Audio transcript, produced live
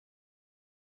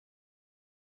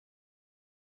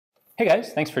Hey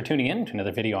guys, thanks for tuning in to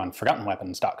another video on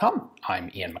ForgottenWeapons.com. I'm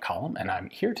Ian McCollum, and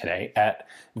I'm here today at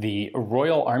the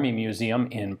Royal Army Museum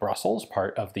in Brussels,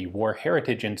 part of the War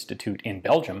Heritage Institute in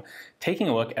Belgium, taking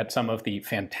a look at some of the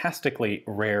fantastically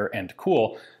rare and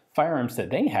cool firearms that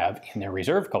they have in their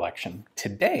reserve collection.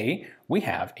 Today, we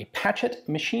have a Patchett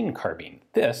machine carbine.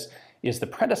 This is the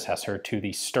predecessor to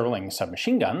the Sterling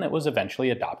submachine gun that was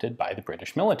eventually adopted by the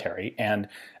British military, and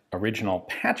original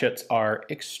Patchetts are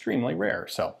extremely rare,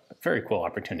 so a very cool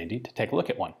opportunity to take a look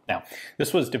at one. Now,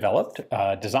 this was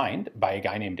designed by a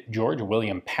guy named George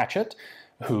William Patchett,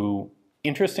 who,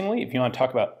 interestingly, if you want to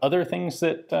talk about other things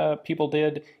that people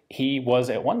did, he was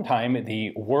at one time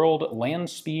the world land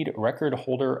speed record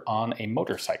holder on a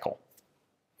motorcycle.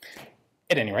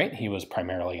 At any rate, he was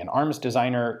primarily an arms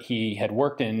designer. He had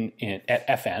worked at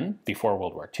FN before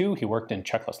World War II. He worked in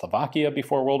Czechoslovakia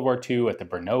before World War II at the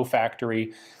Brno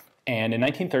factory. And in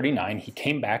 1939, he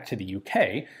came back to the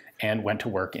UK and went to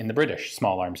work in the British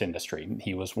small arms industry.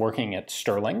 He was working at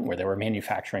Sterling, where they were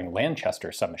manufacturing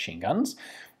Lanchester submachine guns,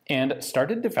 and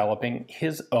started developing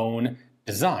his own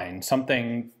design,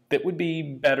 something that would be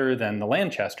better than the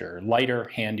Lanchester, lighter,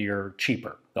 handier,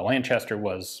 cheaper. The Lanchester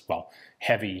was, well,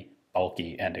 heavy,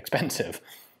 bulky, and expensive.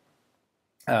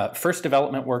 First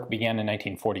development work began in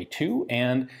 1942,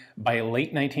 and by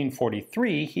late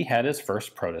 1943, he had his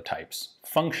first prototypes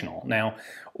functional. Now,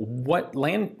 what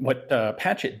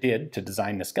Patchett did to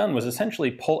design this gun was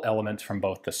essentially pull elements from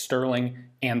both the Sterling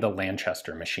and the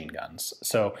Lanchester machine guns.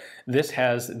 So this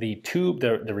has the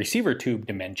receiver tube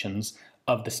dimensions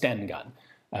of the Sten gun,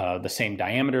 the same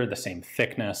diameter, the same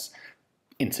thickness.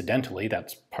 Incidentally,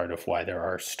 that's part of why there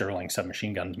are Sterling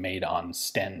submachine guns made on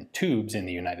Sten tubes in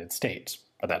the United States,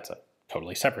 but that's a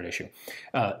totally separate issue.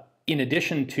 In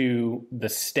addition to the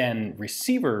Sten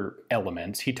receiver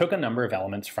elements, he took a number of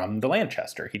elements from the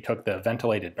Lanchester. He took the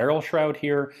ventilated barrel shroud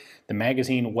here, the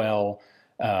magazine well,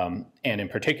 and in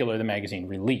particular the magazine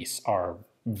release are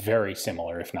very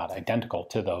similar, if not identical,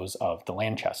 to those of the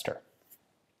Lanchester.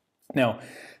 Now,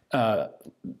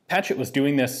 Patchett was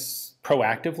doing this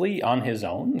proactively on his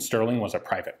own. Sterling was a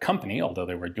private company, although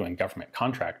they were doing government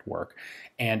contract work,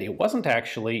 and it wasn't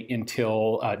actually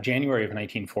until January of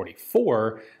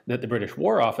 1944 that the British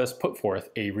War Office put forth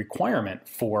a requirement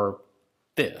for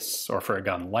this, or for a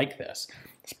gun like this.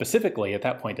 Specifically, at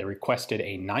that point, they requested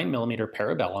a 9mm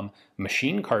Parabellum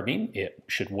machine carbine. It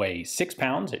should weigh 6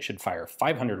 pounds, it should fire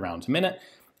 500 rounds a minute,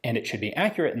 and it should be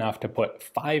accurate enough to put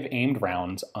 5 aimed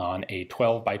rounds on a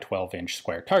 12 by 12 inch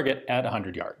square target at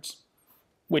 100 yards.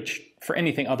 Which, for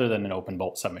anything other than an open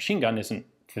bolt submachine gun, isn't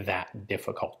that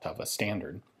difficult of a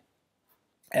standard.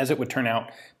 As it would turn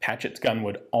out, Patchett's gun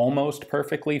would almost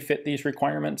perfectly fit these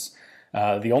requirements.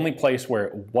 The only place where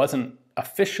it wasn't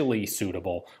officially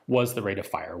suitable was the rate of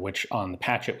fire, which on the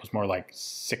Patchett was more like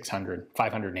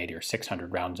 580 or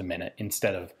 600 rounds a minute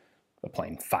instead of a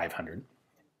plain 500.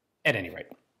 At any rate,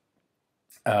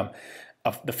 of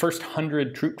the first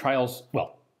 100 troop trials,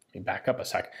 well, let me back up a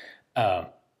sec.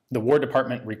 The War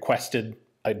Department requested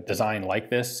a design like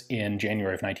this in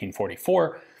January of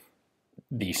 1944.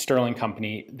 The Sterling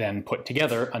Company then put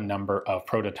together a number of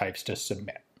prototypes to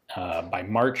submit. By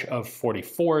March of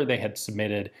 44, they had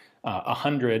submitted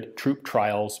 100 troop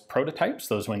trials prototypes.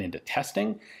 Those went into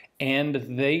testing,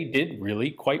 and they did really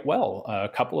quite well. A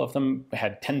couple of them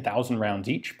had 10,000 rounds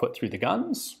each put through the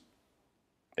guns.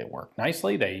 They worked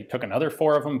nicely. They took another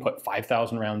 4 of them, put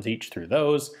 5,000 rounds each through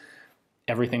those.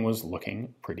 Everything was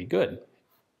looking pretty good.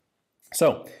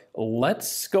 So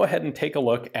let's go ahead and take a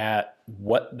look at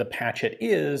what the Patchett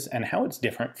is and how it's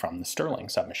different from the Sterling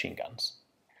submachine guns.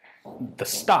 The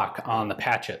stock on the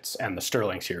Patchetts and the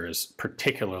Sterlings here is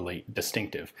particularly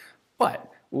distinctive,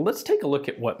 but let's take a look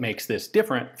at what makes this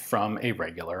different from a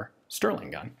regular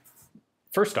Sterling gun.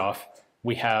 First off,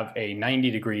 we have a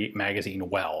 90-degree magazine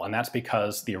well, and that's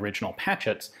because the original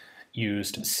Patchetts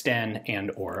used Sten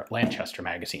and or Lanchester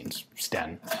magazines.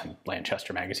 Sten and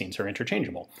Lanchester magazines are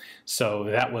interchangeable. So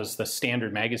that was the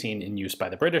standard magazine in use by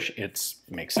the British. It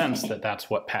makes sense that that's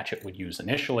what Patchett would use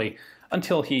initially,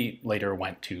 until he later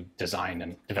went to design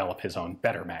and develop his own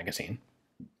better magazine.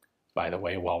 By the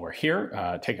way, while we're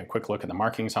here, take a quick look at the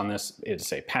markings on this.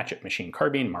 It's a Patchett machine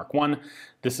carbine, Mark I.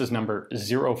 This is number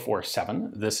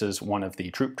 047. This is one of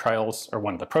the troop trials, or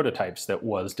one of the prototypes that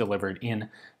was delivered in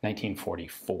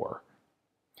 1944.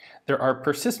 There are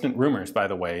persistent rumors, by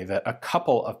the way, that a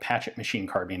couple of Patchett machine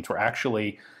carbines were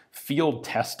actually field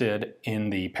tested in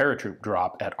the paratroop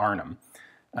drop at Arnhem.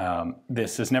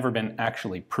 This has never been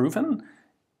actually proven,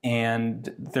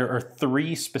 and there are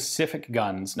 3 specific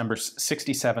guns, numbers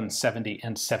 67, 70,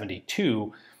 and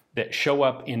 72, that show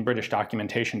up in British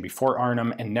documentation before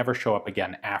Arnhem and never show up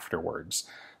again afterwards.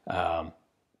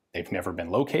 They've never been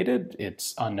located.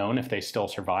 It's unknown if they still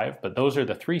survive, but those are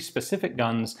the 3 specific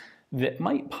guns that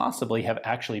might possibly have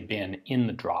actually been in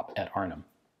the drop at Arnhem.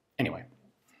 Anyway,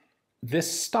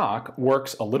 this stock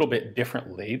works a little bit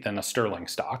differently than a Sterling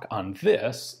stock. On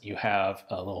this, you have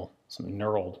some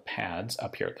knurled pads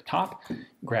up here at the top.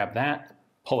 Grab that,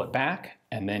 pull it back,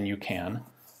 and then you can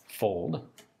fold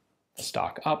the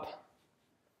stock up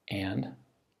and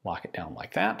lock it down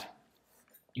like that.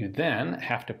 You then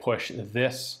have to push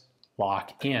this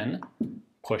lock in,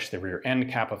 push the rear end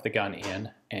cap of the gun in,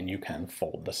 and you can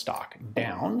fold the stock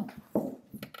down.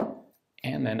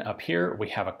 And then up here we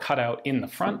have a cutout in the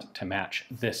front to match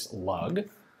this lug.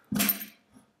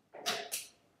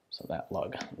 So that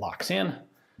lug locks in,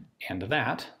 and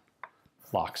that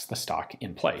locks the stock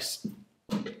in place.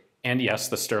 And yes,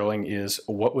 the Sterling is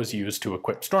what was used to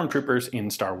equip stormtroopers in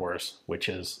Star Wars, which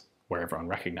is where everyone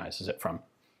recognizes it from.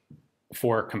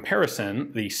 For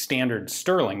comparison, the standard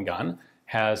Sterling gun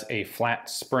has a flat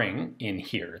spring in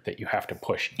here that you have to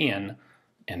push in,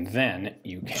 and then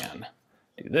you can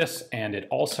do this, and it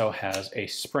also has a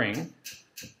spring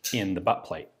in the butt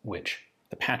plate, which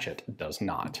the Patchett does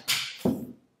not.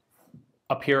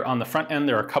 Up here on the front end,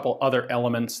 there are a couple other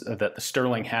elements that the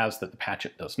Sterling has that the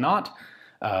Patchett does not.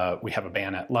 We have a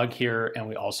bayonet lug here, and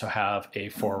we also have a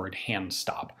forward hand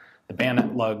stop. The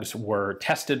bayonet lugs were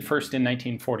tested first in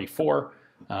 1944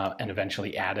 and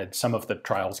eventually added. Some of the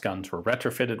trials guns were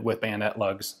retrofitted with bayonet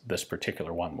lugs. This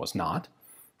particular one was not.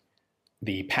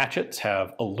 The Patchetts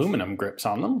have aluminum grips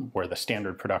on them, where the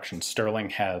standard production Sterling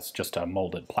has just a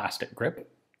molded plastic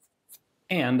grip.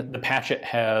 And the Patchett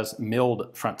has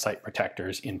milled front sight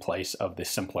protectors in place of the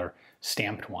simpler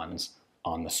stamped ones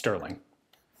on the Sterling.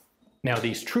 Now,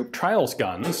 these troop trials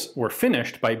guns were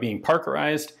finished by being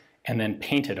Parkerized and then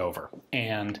painted over.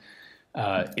 And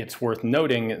it's worth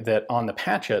noting that on the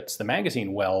Patchetts, the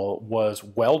magazine well was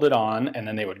welded on, and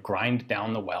then they would grind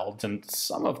down the welds, and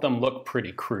some of them look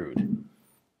pretty crude.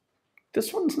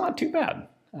 This one's not too bad.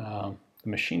 The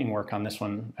machining work on this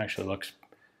one actually looks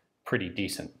pretty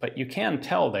decent, but you can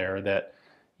tell there that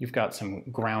you've got some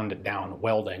ground down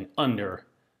welding under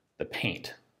the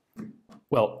paint.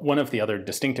 Well, one of the other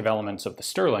distinctive elements of the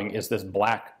Sterling is this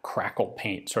black crackle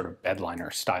paint, sort of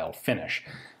bedliner style finish.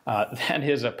 That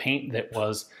is a paint that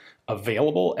was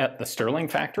available at the Sterling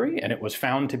factory, and it was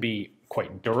found to be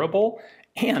quite durable,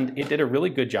 and it did a really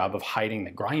good job of hiding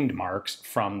the grind marks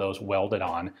from those welded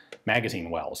on magazine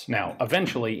wells. Now,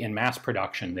 eventually in mass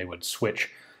production, they would switch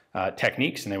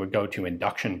techniques, and they would go to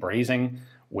induction brazing,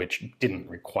 which didn't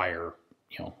require,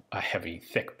 a heavy,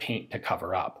 thick paint to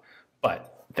cover up.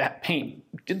 But that paint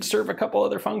did serve a couple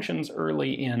other functions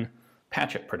early in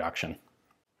Patchett production.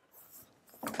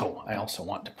 Oh, I also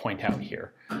want to point out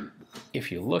here,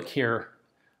 if you look here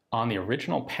on the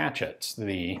original Patchetts,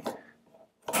 the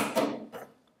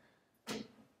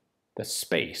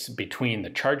space between the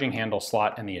charging handle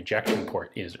slot and the ejection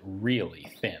port is really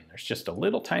thin. There's just a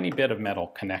little tiny bit of metal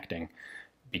connecting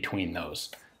between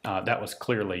those. That was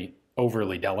clearly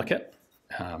overly delicate.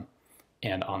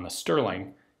 And on the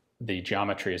Sterling, the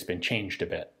geometry has been changed a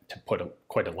bit to put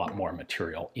quite a lot more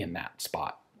material in that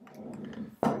spot.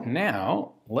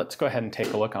 Now, let's go ahead and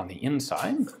take a look on the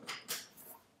inside.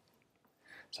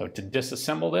 So to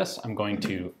disassemble this, I'm going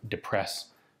to depress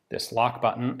this lock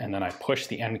button, and then I push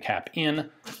the end cap in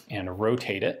and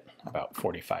rotate it about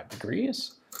 45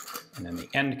 degrees. And then the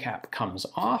end cap comes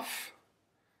off.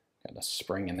 Got a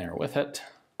spring in there with it.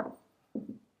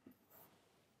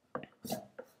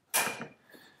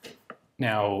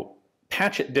 Now,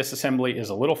 Patchett disassembly is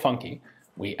a little funky.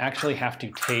 We actually have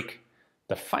to take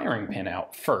the firing pin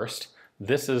out first.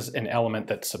 This is an element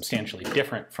that's substantially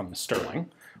different from the Sterling.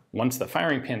 Once the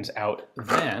firing pin's out,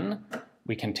 then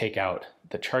we can take out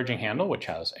the charging handle, which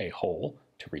has a hole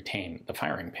to retain the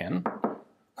firing pin.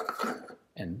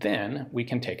 And then we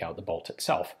can take out the bolt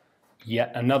itself.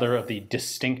 Yet another of the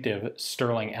distinctive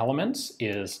Sterling elements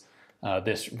is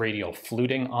this radial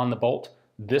fluting on the bolt.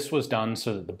 This was done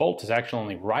so that the bolt is actually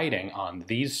only riding on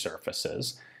these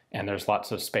surfaces, and there's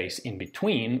lots of space in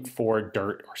between for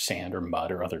dirt or sand or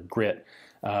mud or other grit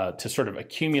to sort of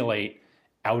accumulate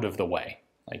out of the way.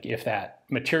 Like if that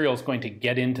material is going to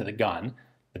get into the gun,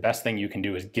 the best thing you can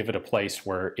do is give it a place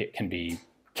where it can be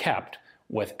kept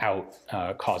without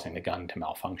causing the gun to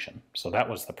malfunction. So that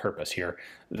was the purpose here.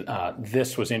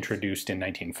 This was introduced in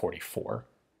 1944.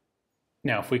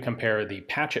 Now, if we compare the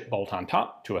Patchett bolt on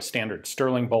top to a standard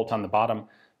Sterling bolt on the bottom,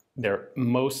 they're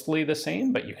mostly the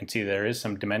same, but you can see there is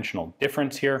some dimensional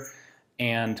difference here.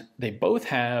 And they both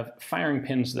have firing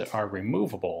pins that are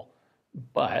removable,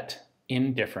 but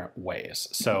in different ways.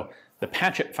 So the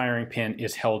Patchett firing pin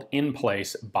is held in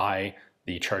place by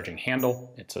the charging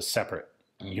handle. It's a separate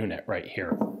unit right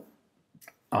here.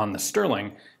 On the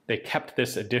Sterling, they kept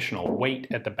this additional weight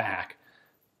at the back,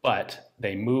 but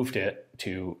they moved it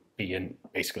to be in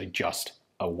basically just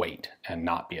a weight and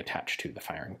not be attached to the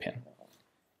firing pin.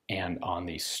 And on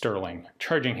the Sterling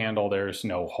charging handle, there's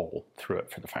no hole through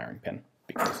it for the firing pin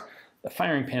because the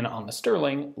firing pin on the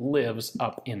Sterling lives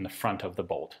up in the front of the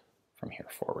bolt from here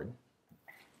forward.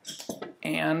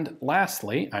 And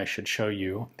lastly, I should show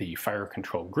you the fire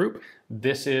control group.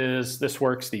 This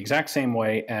works the exact same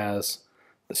way as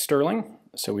the Sterling.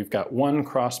 So we've got one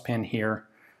cross pin here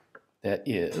that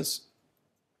is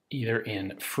either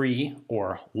in free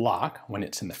or lock. When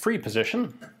it's in the free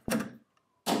position,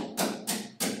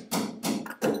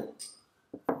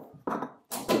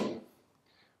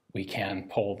 we can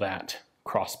pull that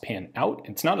cross pin out.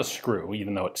 It's not a screw,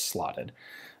 even though it's slotted.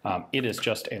 It is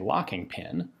just a locking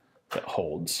pin that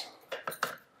holds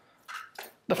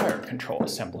the fire control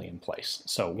assembly in place.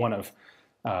 So one of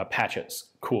Patchett's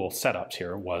cool setups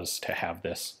here was to have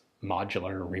this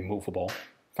modular, removable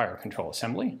fire control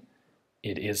assembly.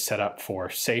 It is set up for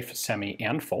safe, semi,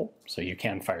 and full, so you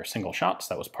can fire single shots.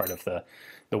 That was part of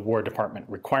the War Department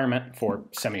requirement for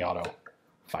semi-auto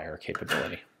fire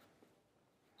capability.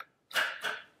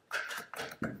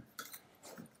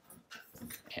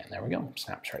 And there we go,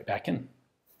 snaps right back in.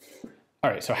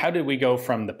 All right, so how did we go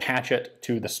from the Patchett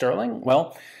to the Sterling?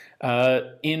 Well,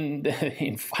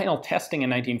 in final testing in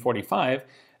 1945,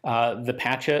 the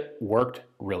Patchett worked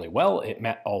really well. It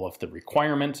met all of the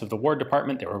requirements of the War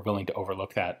Department. They were willing to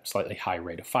overlook that slightly high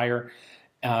rate of fire.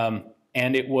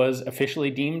 And it was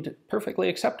officially deemed perfectly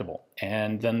acceptable.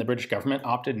 And then the British government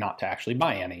opted not to actually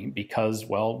buy any because,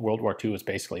 well, World War II is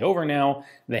basically over now.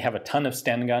 They have a ton of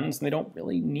Sten guns, and they don't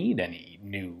really need any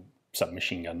new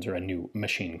submachine guns or a new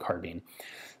machine carbine.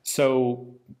 So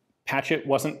Patchett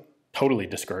wasn't totally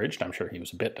discouraged. I'm sure he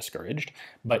was a bit discouraged,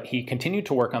 but he continued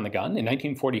to work on the gun. In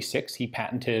 1946, he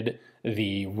patented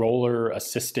the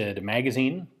roller-assisted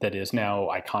magazine that is now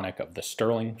iconic of the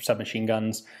Sterling submachine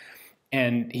guns.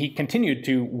 And he continued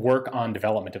to work on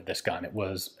development of this gun. It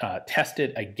was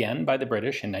tested again by the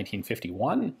British in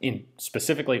 1951.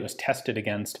 Specifically, it was tested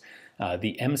against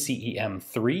the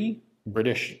MCEM-3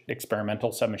 British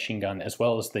experimental submachine gun, as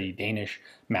well as the Danish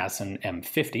Madsen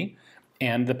M50.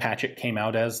 And the Patchett came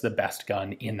out as the best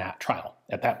gun in that trial.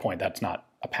 At that point, that's not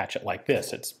a Patchett like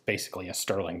this. It's basically a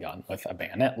Sterling gun with a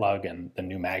bayonet lug and the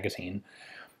new magazine.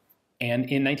 And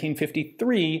in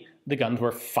 1953, the guns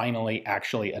were finally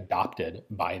actually adopted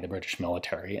by the British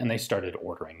military, and they started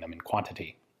ordering them in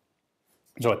quantity.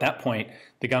 So at that point,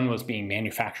 the gun was being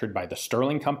manufactured by the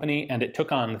Sterling Company, and it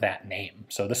took on that name.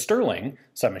 So the Sterling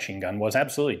submachine gun was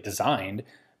absolutely designed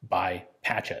by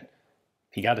Patchett.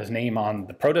 He got his name on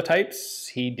the prototypes.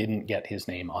 He didn't get his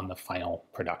name on the final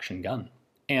production gun.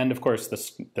 And of course,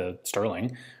 the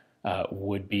Sterling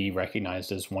would be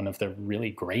recognized as one of the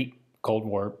really great Cold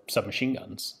War submachine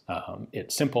guns.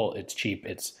 It's simple, it's cheap,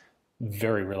 it's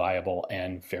very reliable,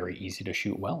 and very easy to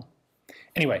shoot well.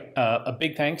 Anyway, a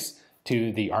big thanks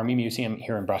to the Army Museum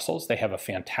here in Brussels. They have a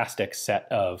fantastic set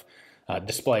of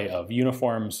display of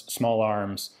uniforms, small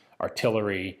arms,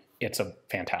 artillery. It's a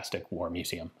fantastic war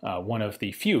museum. One of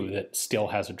the few that still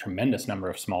has a tremendous number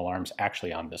of small arms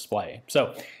actually on display.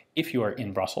 So if you are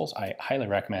in Brussels, I highly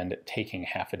recommend taking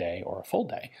half a day or a full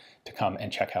day to come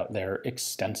and check out their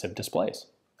extensive displays.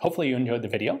 Hopefully you enjoyed the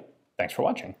video. Thanks for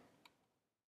watching.